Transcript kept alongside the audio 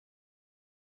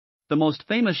the most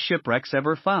famous shipwrecks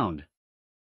ever found.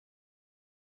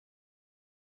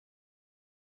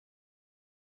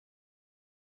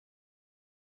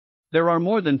 There are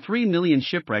more than 3 million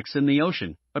shipwrecks in the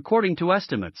ocean, according to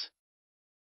estimates.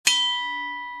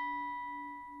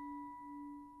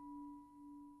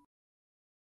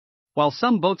 While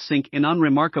some boats sink in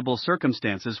unremarkable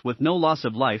circumstances with no loss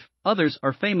of life, others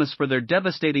are famous for their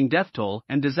devastating death toll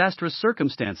and disastrous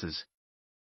circumstances.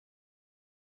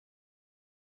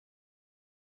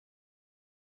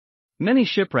 Many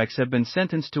shipwrecks have been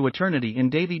sentenced to eternity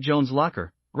in Davy Jones'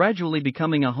 locker, gradually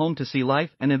becoming a home to sea life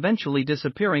and eventually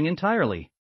disappearing entirely.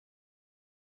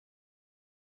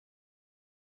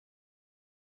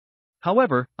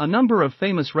 However, a number of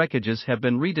famous wreckages have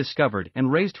been rediscovered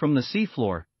and raised from the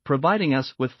seafloor, providing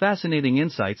us with fascinating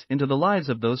insights into the lives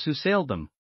of those who sailed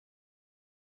them.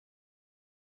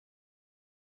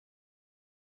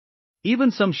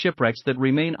 Even some shipwrecks that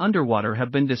remain underwater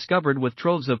have been discovered with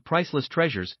troves of priceless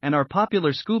treasures and are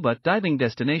popular scuba diving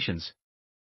destinations.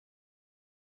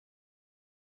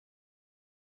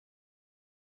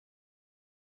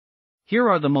 Here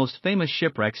are the most famous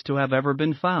shipwrecks to have ever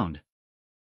been found.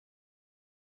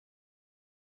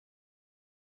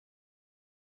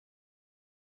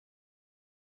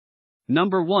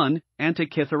 Number 1,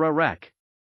 Antikythera Wreck.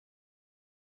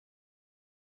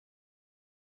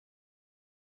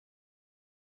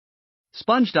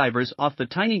 Sponge divers off the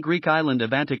tiny Greek island of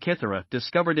Antikythera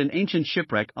discovered an ancient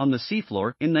shipwreck on the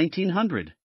seafloor in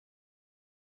 1900.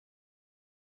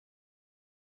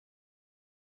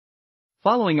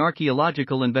 Following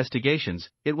archaeological investigations,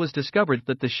 it was discovered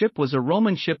that the ship was a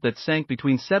Roman ship that sank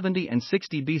between 70 and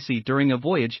 60 BC during a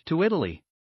voyage to Italy.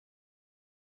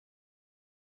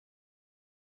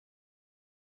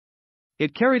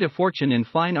 It carried a fortune in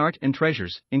fine art and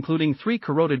treasures, including 3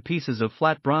 corroded pieces of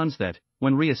flat bronze that,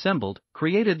 when reassembled,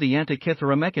 created the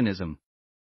Antikythera mechanism.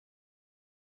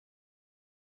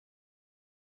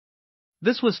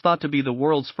 This was thought to be the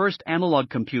world's first analog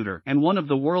computer and one of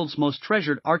the world's most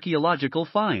treasured archaeological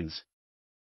finds.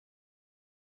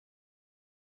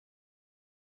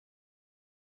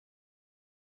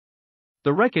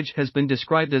 The wreckage has been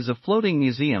described as a floating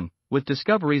museum, with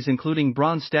discoveries including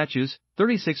bronze statues,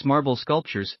 36 marble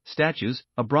sculptures, statues,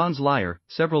 a bronze lyre,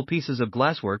 several pieces of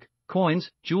glasswork,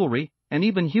 coins, jewelry, and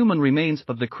even human remains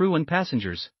of the crew and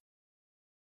passengers.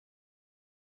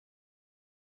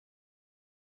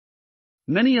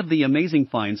 Many of the amazing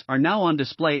finds are now on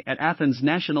display at Athens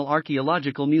National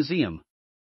Archaeological Museum.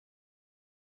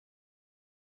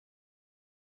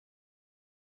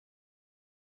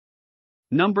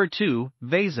 Number 2,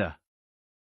 Vasa.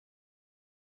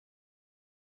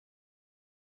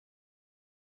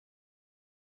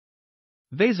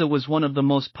 Vasa was one of the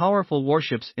most powerful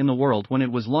warships in the world when it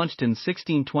was launched in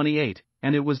 1628,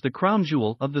 and it was the crown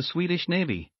jewel of the Swedish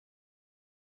Navy.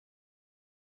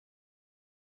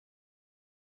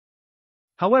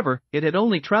 However, it had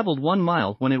only traveled 1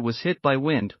 mile when it was hit by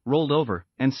wind, rolled over,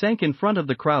 and sank in front of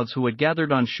the crowds who had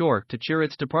gathered on shore to cheer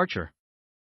its departure.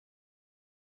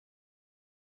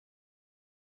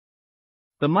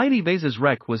 The mighty Vasa's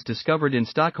wreck was discovered in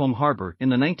Stockholm harbor in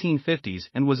the 1950s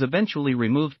and was eventually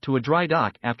removed to a dry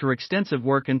dock after extensive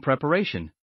work and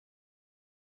preparation.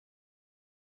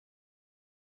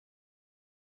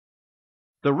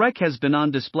 The wreck has been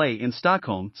on display in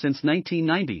Stockholm since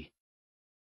 1990.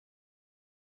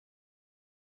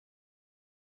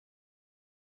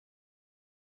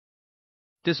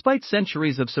 Despite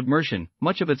centuries of submersion,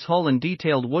 much of its hull and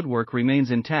detailed woodwork remains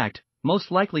intact,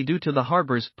 most likely due to the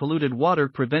harbor's polluted water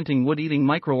preventing wood-eating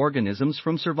microorganisms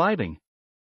from surviving.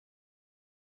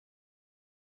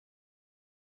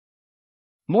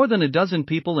 More than a dozen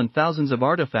people and thousands of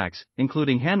artifacts,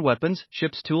 including hand weapons,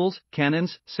 ship's tools,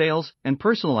 cannons, sails, and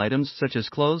personal items such as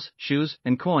clothes, shoes,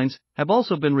 and coins, have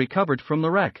also been recovered from the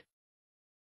wreck.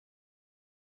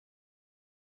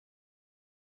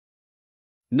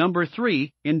 Number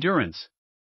 3, Endurance.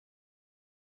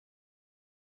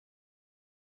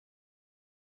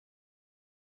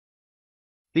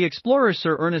 The explorer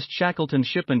Sir Ernest Shackleton's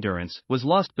ship Endurance was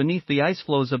lost beneath the ice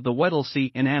floes of the Weddell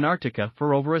Sea in Antarctica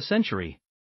for over a century.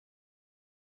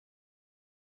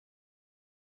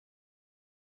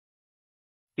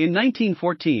 In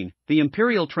 1914, the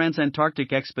Imperial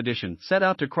Transantarctic Expedition set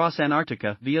out to cross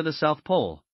Antarctica via the South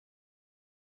Pole.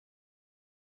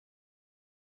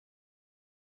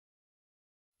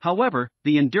 However,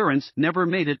 the Endurance never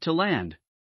made it to land.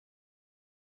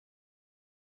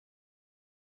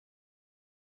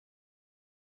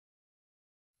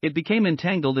 It became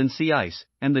entangled in sea ice,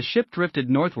 and the ship drifted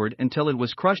northward until it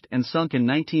was crushed and sunk in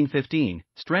 1915,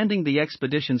 stranding the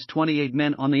expedition's 28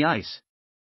 men on the ice.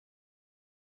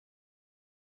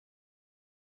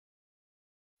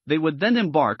 They would then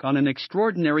embark on an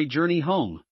extraordinary journey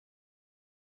home.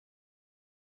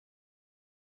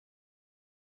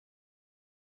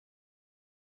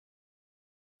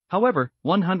 However,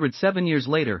 107 years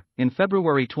later, in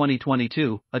February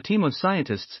 2022, a team of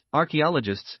scientists,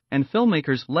 archaeologists, and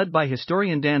filmmakers led by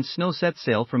historian Dan Snow set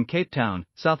sail from Cape Town,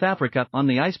 South Africa on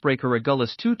the icebreaker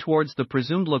Agulhas 2 towards the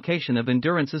presumed location of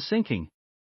Endurance's sinking.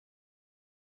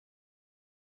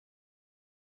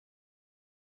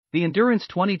 The Endurance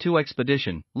 22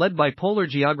 expedition, led by polar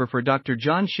geographer Dr.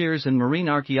 John Shears and marine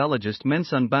archaeologist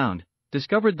Mensun Bound,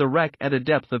 discovered the wreck at a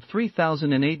depth of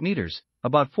 3,008 meters,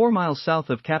 about 4 miles south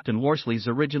of Captain Worsley's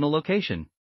original location.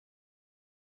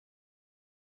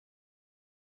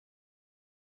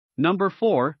 Number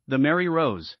 4, the Mary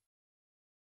Rose.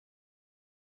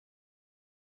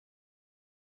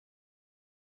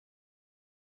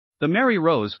 The Mary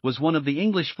Rose was one of the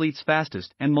English fleet's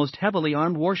fastest and most heavily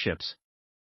armed warships.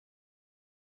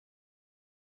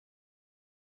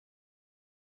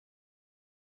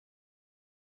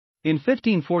 In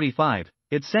 1545,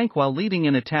 it sank while leading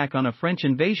an attack on a French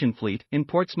invasion fleet in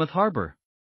Portsmouth Harbor.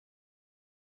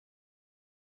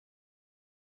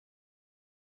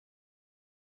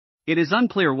 It is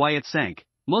unclear why it sank.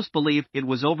 Most believe it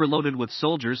was overloaded with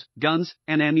soldiers, guns,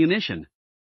 and ammunition.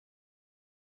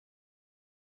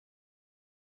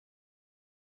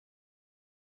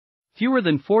 Fewer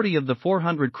than 40 of the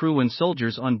 400 crew and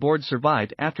soldiers on board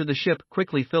survived after the ship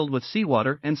quickly filled with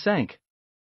seawater and sank.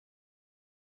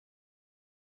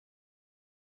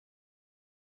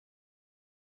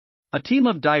 A team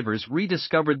of divers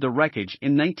rediscovered the wreckage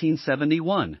in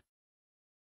 1971.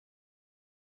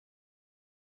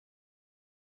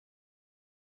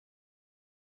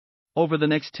 Over the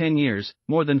next 10 years,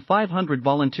 more than 500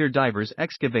 volunteer divers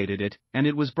excavated it, and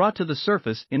it was brought to the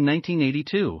surface in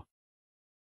 1982.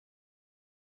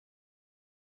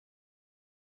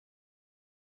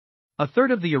 A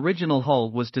third of the original hull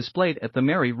was displayed at the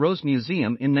Mary Rose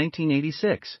Museum in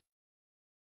 1986.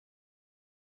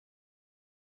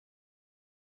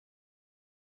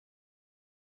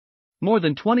 More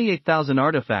than 28,000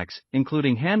 artifacts,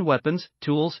 including hand weapons,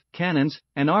 tools, cannons,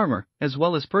 and armor, as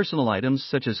well as personal items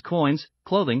such as coins,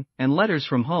 clothing, and letters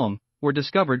from home, were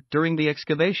discovered during the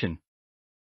excavation.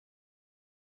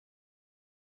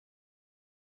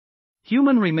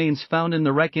 Human remains found in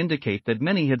the wreck indicate that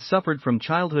many had suffered from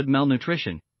childhood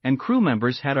malnutrition, and crew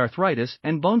members had arthritis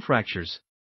and bone fractures.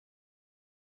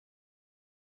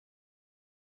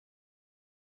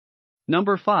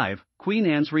 Number 5, Queen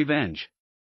Anne's Revenge.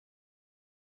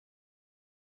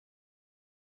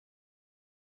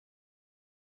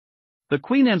 The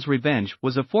Queen Anne's Revenge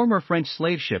was a former French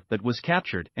slave ship that was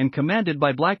captured and commanded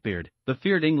by Blackbeard, the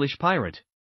feared English pirate.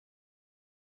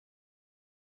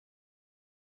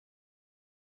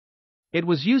 It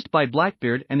was used by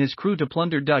Blackbeard and his crew to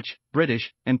plunder Dutch,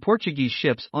 British, and Portuguese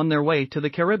ships on their way to the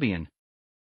Caribbean.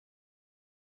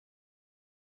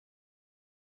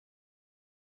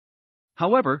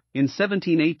 However, in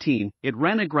 1718, it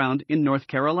ran aground in North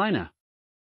Carolina.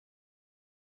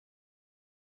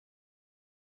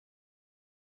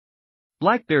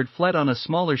 Blackbeard fled on a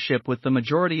smaller ship with the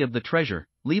majority of the treasure,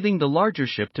 leaving the larger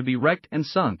ship to be wrecked and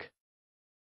sunk.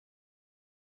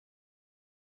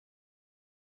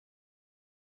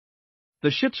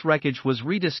 The ship's wreckage was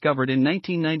rediscovered in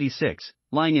 1996,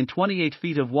 lying in 28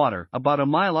 feet of water about a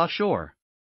mile offshore.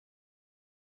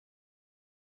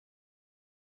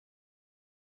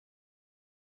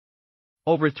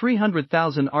 Over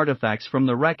 300,000 artifacts from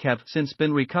the wreck have since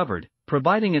been recovered,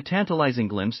 providing a tantalizing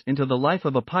glimpse into the life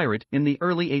of a pirate in the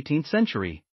early 18th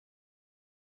century.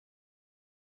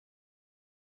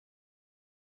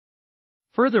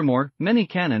 Furthermore, many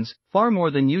cannons, far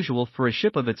more than usual for a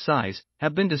ship of its size,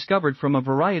 have been discovered from a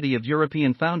variety of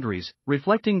European foundries,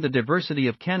 reflecting the diversity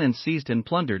of cannons seized and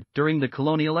plundered during the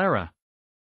colonial era.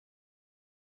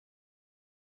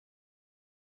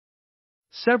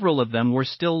 Several of them were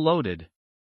still loaded.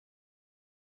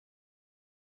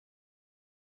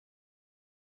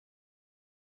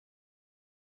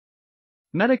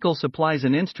 Medical supplies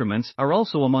and instruments are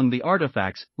also among the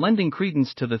artifacts, lending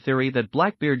credence to the theory that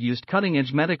Blackbeard used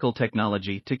cutting-edge medical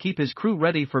technology to keep his crew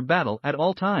ready for battle at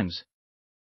all times.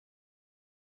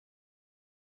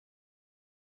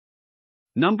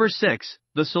 Number 6,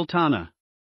 the Sultana.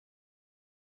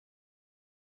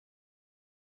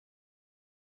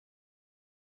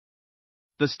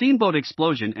 The steamboat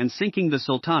explosion and sinking the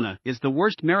Sultana is the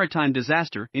worst maritime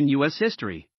disaster in U.S.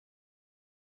 history.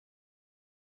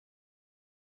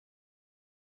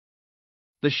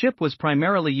 The ship was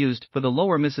primarily used for the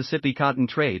lower Mississippi cotton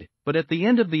trade, but at the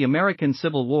end of the American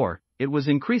Civil War, it was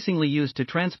increasingly used to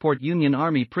transport Union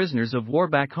Army prisoners of war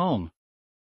back home.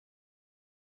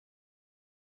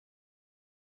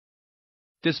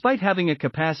 Despite having a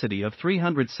capacity of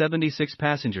 376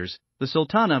 passengers, the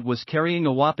Sultana was carrying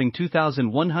a whopping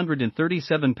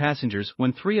 2,137 passengers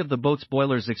when three of the boat's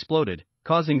boilers exploded,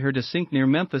 causing her to sink near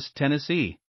Memphis,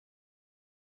 Tennessee.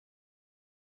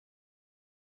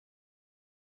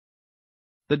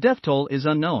 The death toll is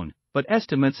unknown, but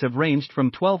estimates have ranged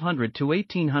from 1,200 to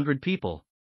 1,800 people.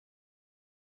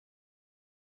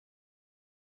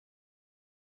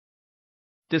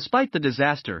 Despite the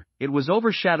disaster, it was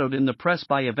overshadowed in the press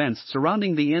by events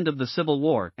surrounding the end of the Civil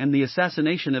War and the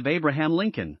assassination of Abraham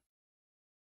Lincoln.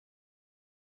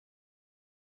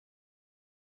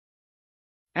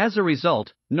 As a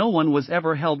result, no one was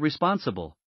ever held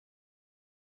responsible.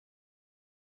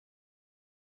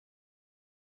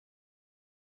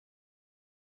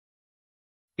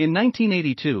 In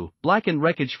 1982, blackened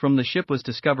wreckage from the ship was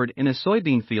discovered in a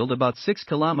soybean field about 6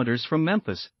 kilometers from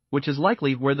Memphis, which is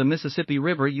likely where the Mississippi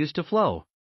River used to flow.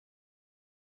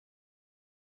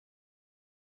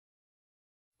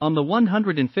 On the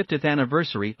 150th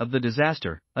anniversary of the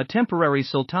disaster, a temporary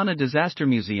Sultana Disaster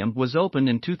Museum was opened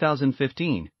in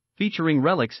 2015, featuring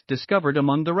relics discovered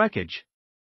among the wreckage.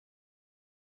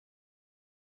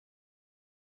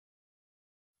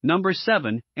 Number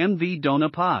 7, MV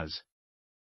Dona Paz.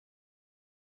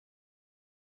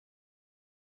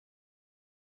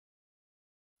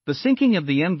 The sinking of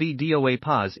the MV Dona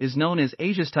Paz is known as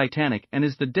Asia's Titanic and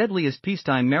is the deadliest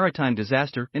peacetime maritime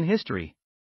disaster in history.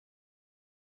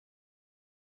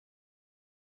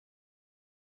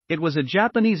 It was a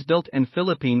Japanese-built and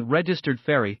Philippine-registered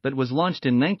ferry that was launched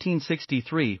in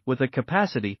 1963 with a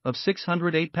capacity of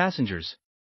 608 passengers.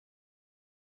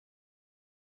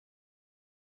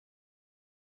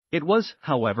 It was,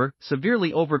 however,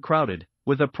 severely overcrowded,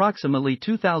 with approximately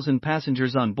 2,000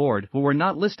 passengers on board who were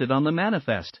not listed on the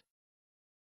manifest.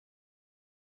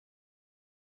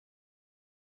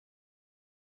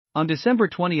 On December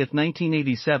 20,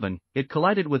 1987, it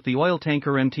collided with the oil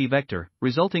tanker MT Vector,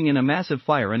 resulting in a massive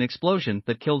fire and explosion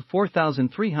that killed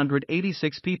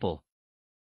 4,386 people.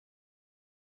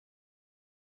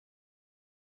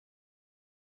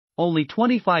 Only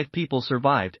 25 people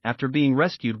survived after being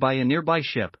rescued by a nearby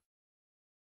ship.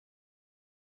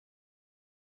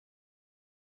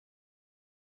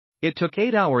 It took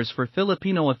 8 hours for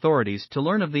Filipino authorities to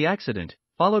learn of the accident,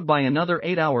 followed by another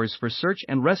 8 hours for search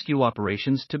and rescue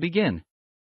operations to begin.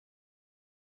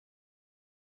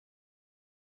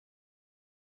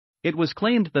 It was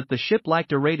claimed that the ship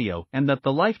lacked a radio and that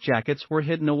the life jackets were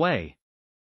hidden away.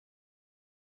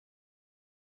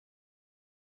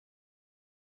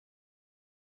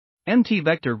 MT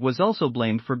Vector was also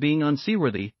blamed for being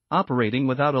unseaworthy, operating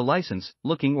without a license,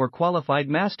 looking or qualified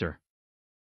master.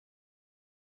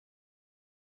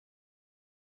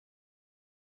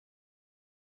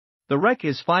 The wreck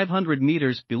is 500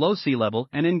 meters below sea level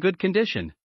and in good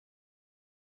condition.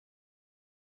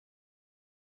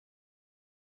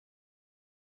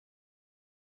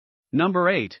 Number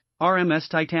 8, H.M.S.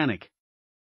 Titanic.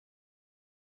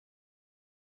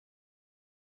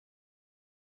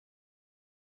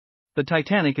 The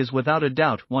Titanic is without a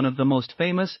doubt one of the most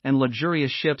famous and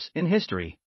luxurious ships in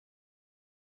history.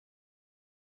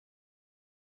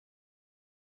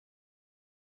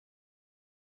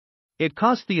 It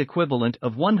cost the equivalent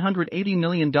of $180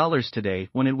 million today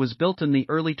when it was built in the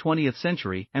early 20th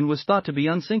century and was thought to be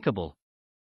unsinkable.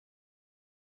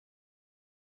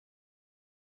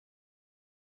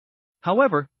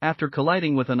 However, after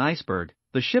colliding with an iceberg,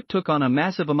 the ship took on a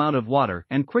massive amount of water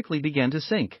and quickly began to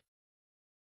sink.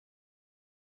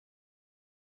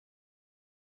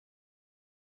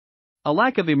 A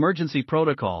lack of emergency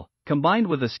protocol, combined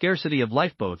with a scarcity of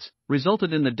lifeboats,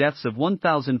 resulted in the deaths of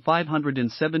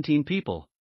 1,517 people.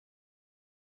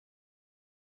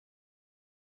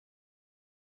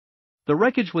 The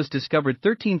wreckage was discovered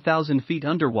 13,000 feet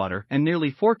underwater and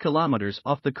nearly 4 kilometers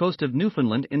off the coast of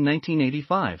Newfoundland in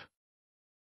 1985.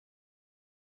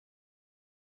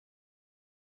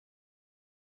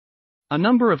 A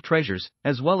number of treasures,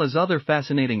 as well as other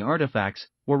fascinating artifacts,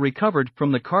 were recovered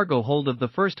from the cargo hold of the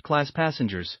first-class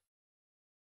passengers.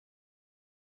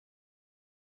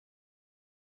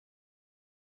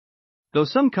 Though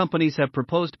some companies have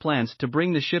proposed plans to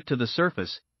bring the ship to the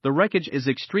surface, the wreckage is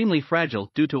extremely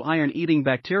fragile due to iron-eating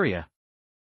bacteria.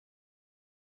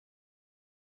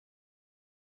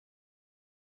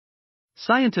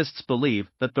 Scientists believe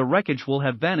that the wreckage will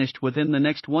have vanished within the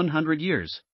next 100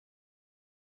 years.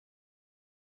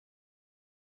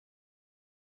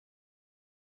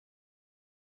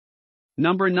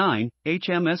 Number 9,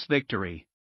 H.M.S. Victory.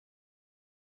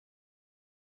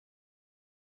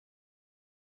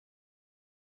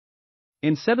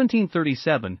 In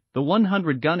 1737, the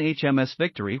 100-gun H.M.S.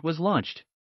 Victory was launched.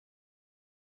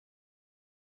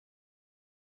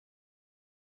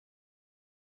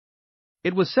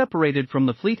 It was separated from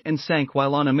the fleet and sank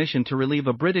while on a mission to relieve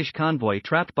a British convoy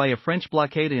trapped by a French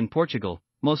blockade in Portugal,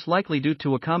 most likely due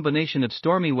to a combination of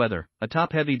stormy weather, a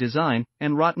top-heavy design,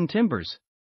 and rotten timbers.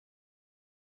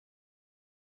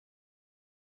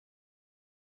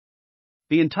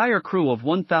 The entire crew of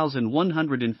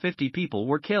 1,150 people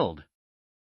were killed.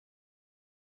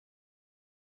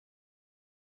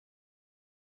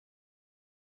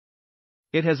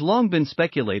 It has long been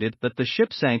speculated that the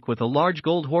ship sank with a large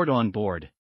gold hoard on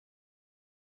board.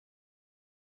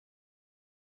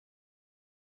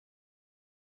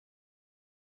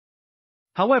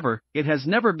 However, it has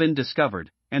never been discovered,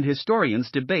 and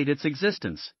historians debate its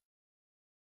existence.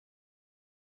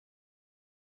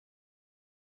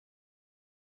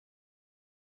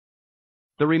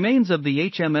 The remains of the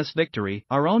H.M.S. Victory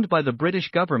are owned by the British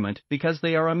government because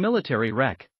they are a military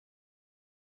wreck.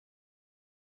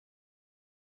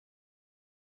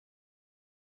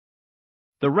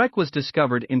 The wreck was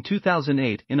discovered in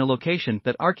 2008 in a location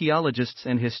that archaeologists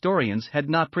and historians had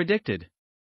not predicted.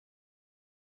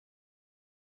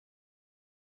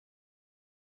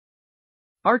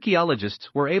 Archaeologists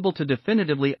were able to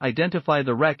definitively identify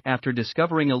the wreck after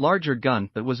discovering a larger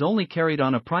gun that was only carried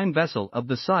on a prime vessel of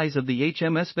the size of the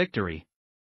H.M.S. Victory.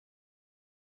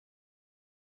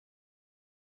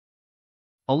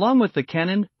 Along with the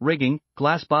cannon, rigging,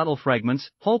 glass bottle fragments,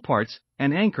 hull parts,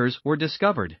 and anchors were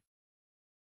discovered.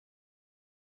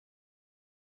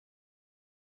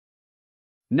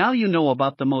 Now you know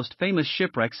about the most famous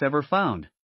shipwrecks ever found.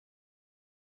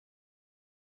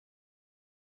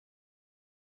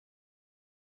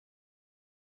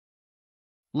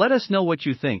 Let us know what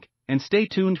you think, and stay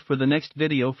tuned for the next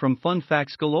video from Fun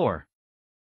Facts Galore.